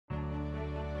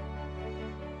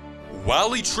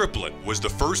Wally Triplett was the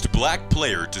first black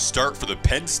player to start for the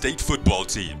Penn State football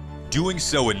team, doing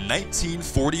so in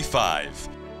 1945.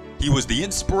 He was the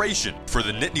inspiration for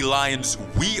the Nittany Lions'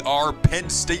 "We Are Penn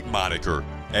State" moniker,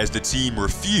 as the team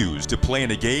refused to play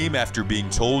in a game after being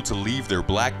told to leave their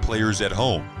black players at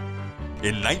home.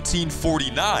 In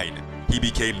 1949, he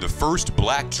became the first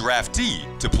black draftee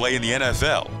to play in the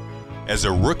NFL. As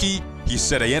a rookie, he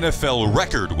set a NFL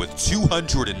record with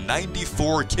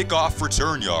 294 kickoff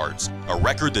return yards, a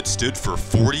record that stood for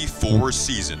 44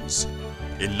 seasons.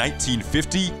 In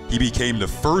 1950, he became the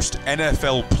first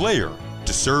NFL player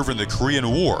to serve in the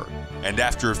Korean War, and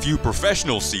after a few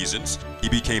professional seasons, he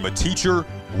became a teacher,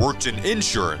 worked in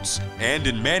insurance, and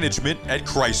in management at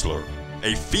Chrysler.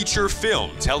 A feature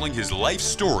film telling his life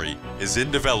story is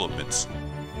in development.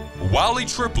 Wally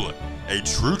Triplett, a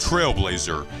true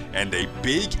trailblazer and a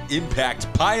big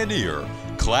impact pioneer,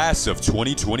 class of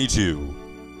 2022.